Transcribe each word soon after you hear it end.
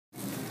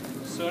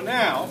So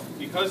now,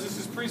 because this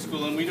is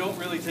preschool and we don't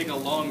really take a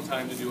long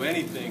time to do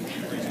anything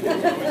in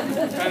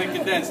preschool, it's kind of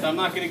condensed, I'm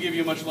not going to give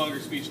you a much longer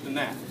speech than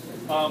that.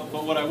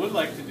 But what I would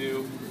like to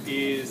do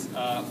is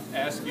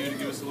ask you to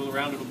give us a little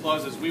round of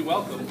applause as we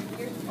welcome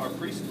our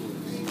preschoolers.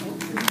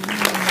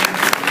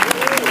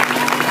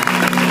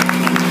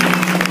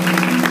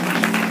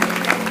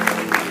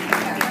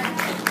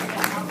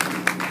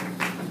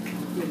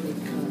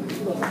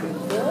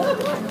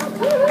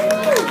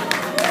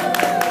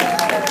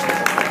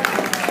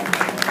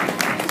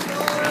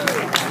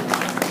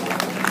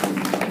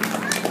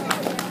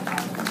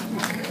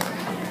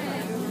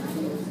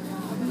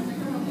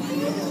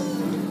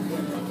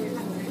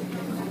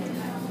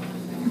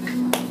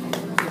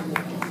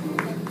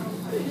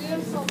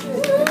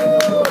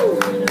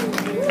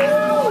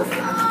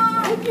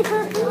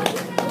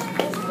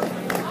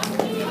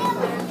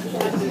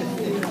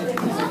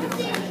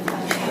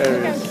 There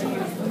it is.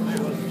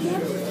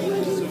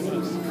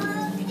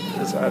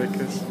 It's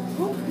Atticus.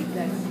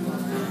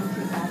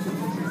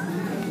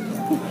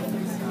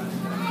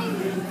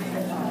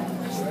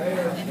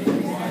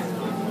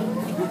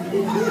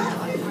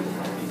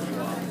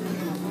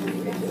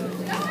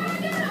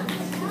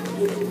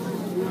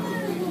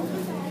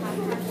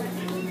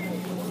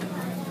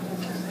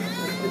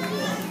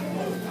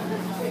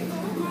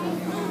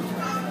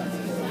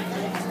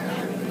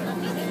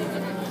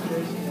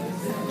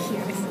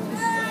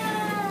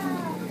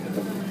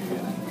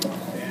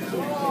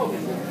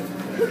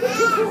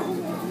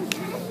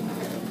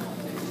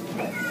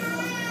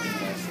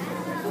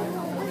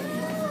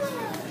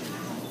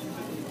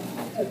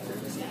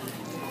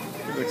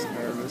 He looks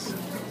nervous.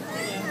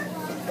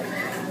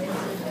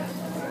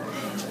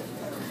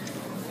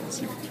 Let's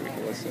see if we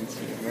can listen to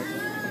him.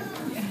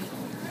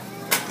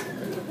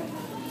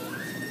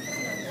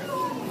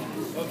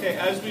 Okay,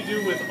 as we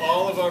do with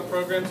all of our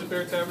programs at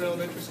Bear Tavern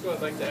Elementary School,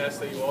 I'd like to ask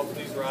that you all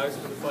please rise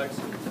for the flag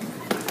salute.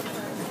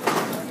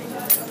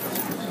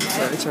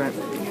 It's all right.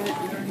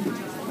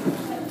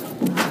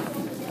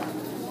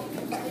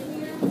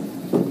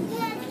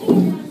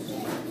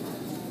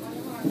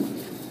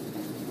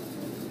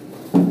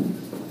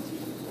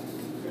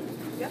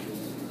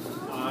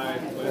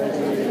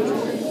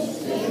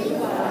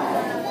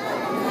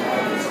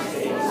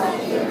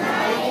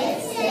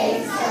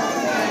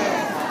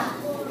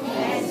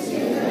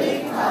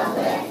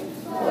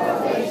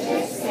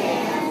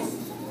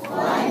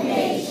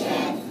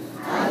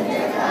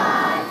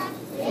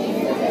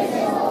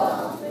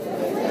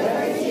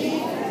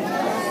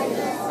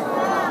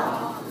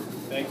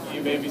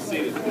 You may be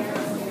seated.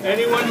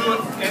 Anyone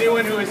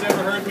who has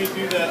ever heard me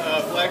do the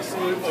flag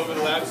salute over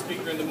the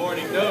loudspeaker in the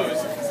morning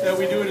knows that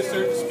we do it at a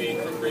certain speed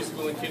for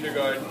preschool and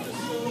kindergarten, just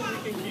so we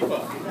can keep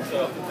up.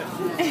 So,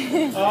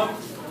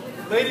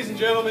 ladies and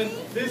gentlemen,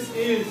 this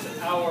is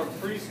our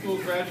preschool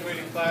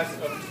graduating class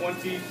of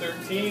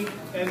 2013,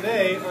 and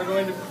they are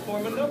going to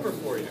perform a number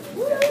for you.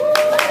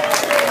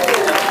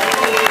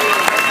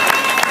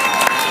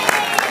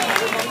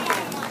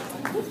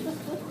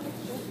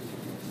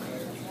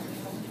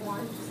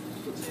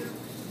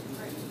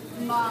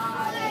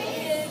 My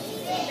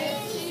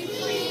itsy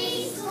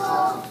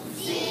preschool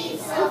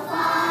seems so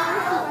far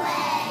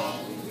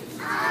away.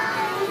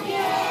 I'm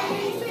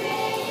getting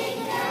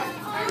bigger,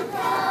 I'm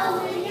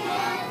growing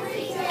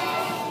every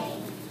day.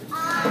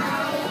 I'm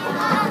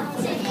up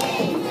to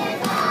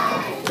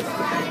kindergarten,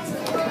 time to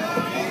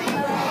learn and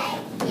play.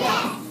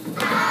 Yes,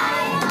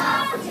 I'm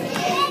up to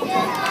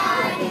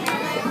kindergarten,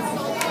 time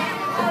to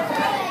learn and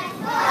play.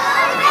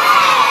 Hooray!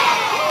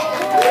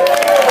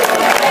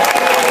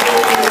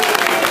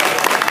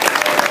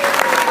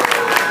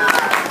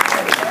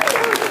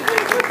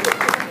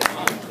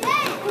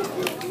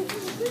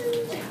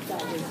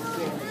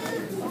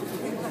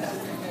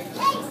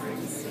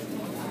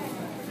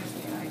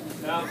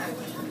 Now,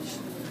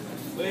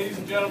 ladies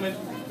and gentlemen,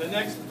 the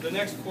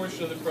next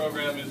portion of the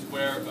program is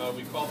where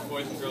we call the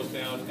boys and girls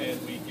down and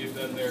we give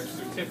them their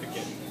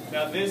certificate.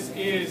 Now, this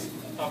is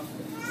a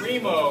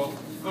primo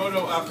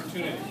photo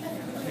opportunity.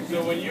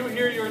 So when you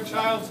hear your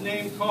child's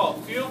name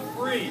called, feel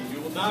free.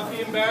 You will not be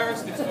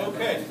embarrassed. It's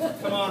okay.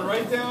 Come on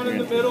right down in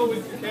the middle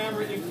with your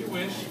camera if you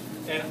wish,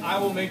 and I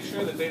will make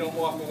sure that they don't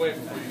walk away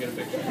before you get a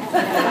picture.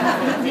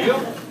 Deal?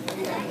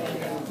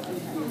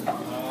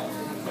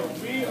 So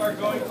we are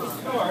going to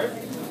start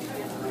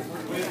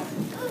with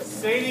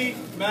Sadie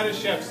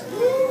Matuszewski.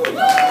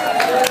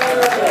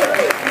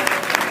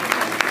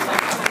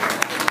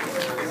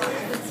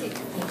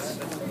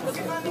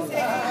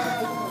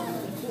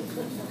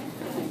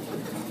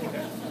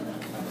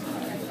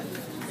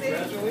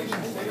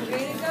 Congratulations, Sadie.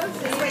 Way to go,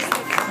 Sadie.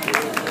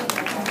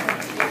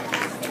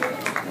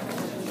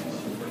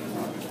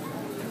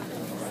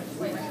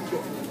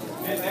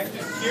 And next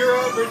is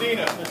Kira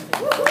Berdina.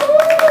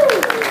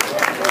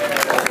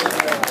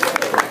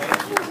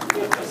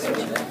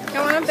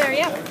 Come on up there,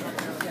 yeah.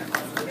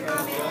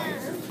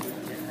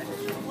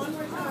 One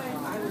more time.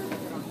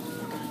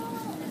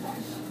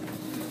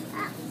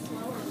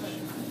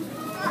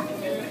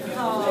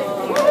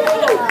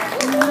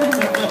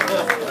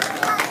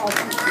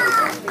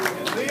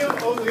 And Liam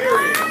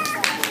O'Leary.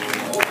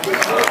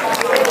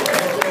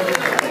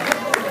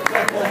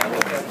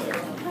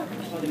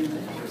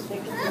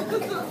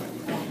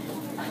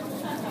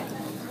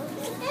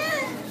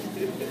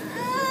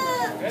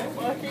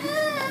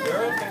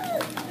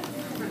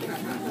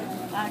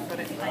 All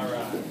right.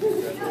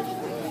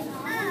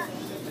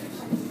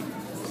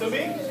 So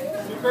me,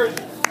 Persian.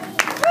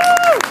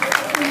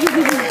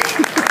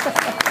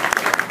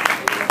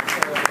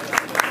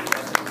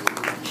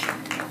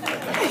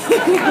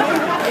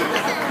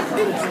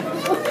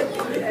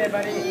 Hey,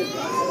 buddy.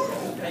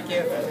 Thank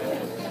you.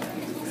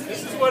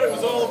 This is what it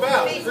was all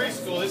about.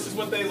 Preschool, this is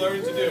what they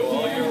learned to do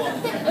all year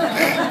long.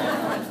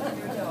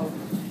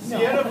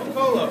 Sienna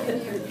Bucolo.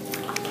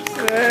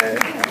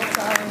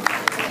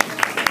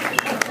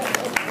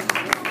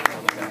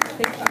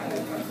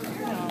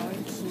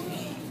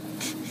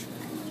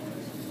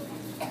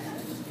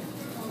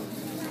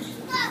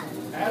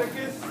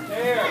 Atticus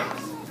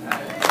Ayers.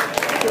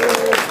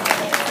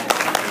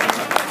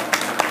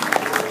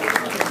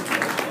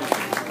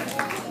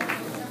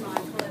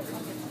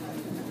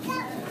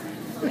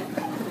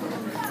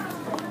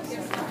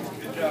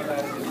 Good job,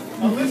 Atticus.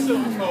 Alyssa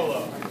Bucolo.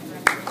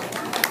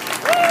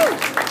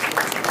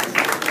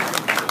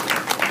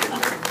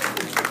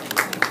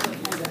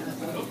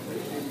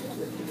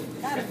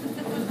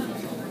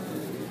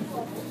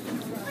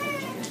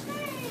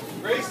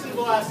 Grayson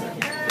Vlasic.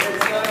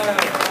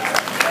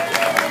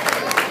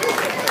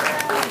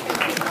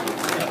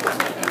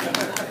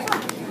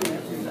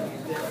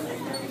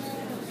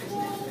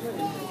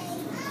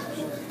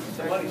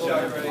 One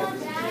shot, ready?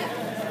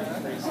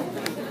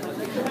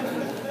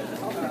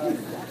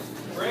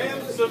 Graham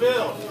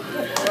Seville.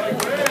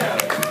 Graham.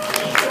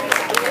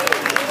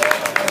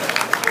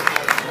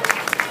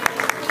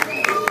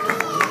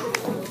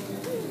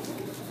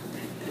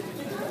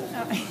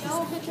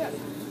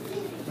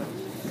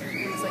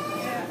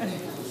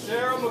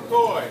 Sarah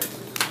McCoy.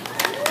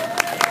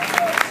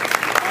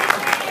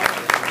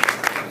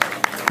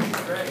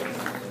 Great.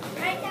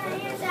 Right down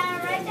here, Sarah.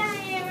 Right down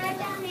here. Right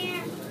down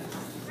here.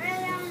 Right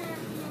down here.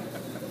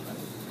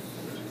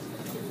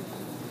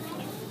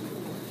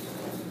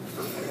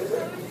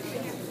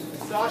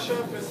 Sasha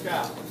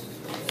Pascal.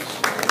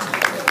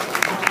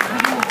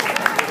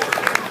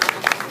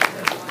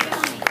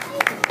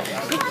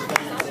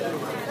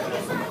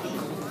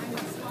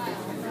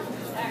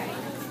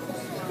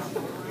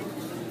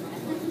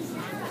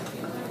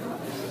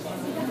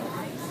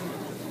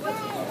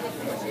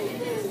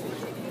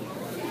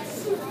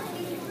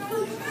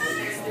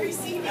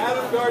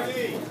 Adam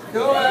Gardy.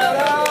 Go,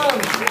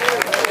 Adam!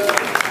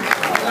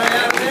 I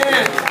am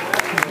in.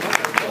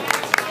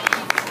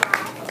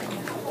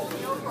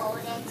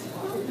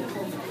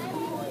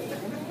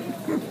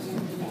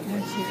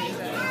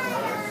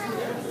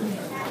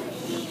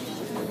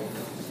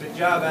 Good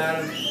job,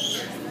 Adam.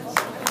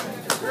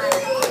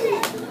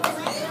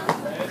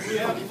 And we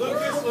have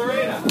Lucas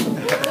Lorena.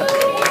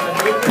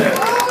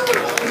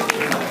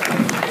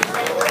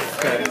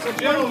 Ladies and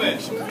gentlemen,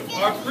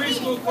 our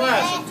preschool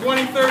class of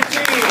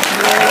 2013.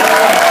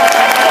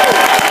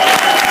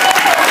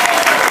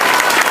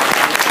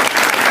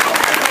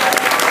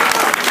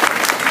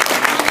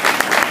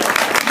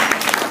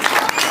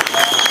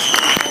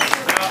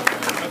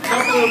 A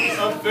couple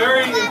of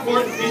very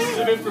important pieces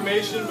of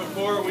information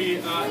before we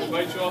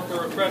invite you all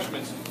for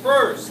refreshments.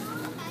 First,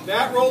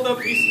 that rolled up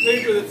piece of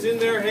paper that's in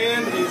their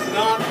hand is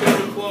not their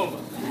diploma.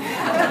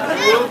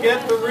 You will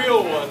get the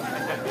real one.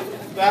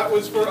 That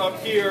was for up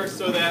here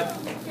so that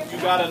you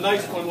got a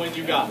nice one when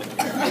you got it.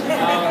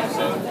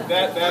 So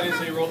that is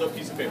a rolled up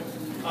piece of paper.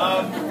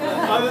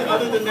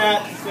 Other than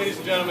that, ladies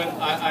and gentlemen,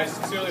 I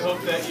sincerely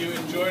hope that you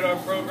enjoyed our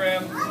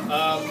program.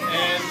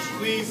 And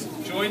please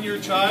join your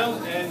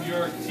child and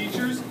your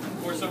teachers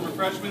for some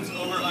refreshments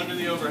over under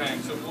the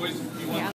overhang. So boys, if you want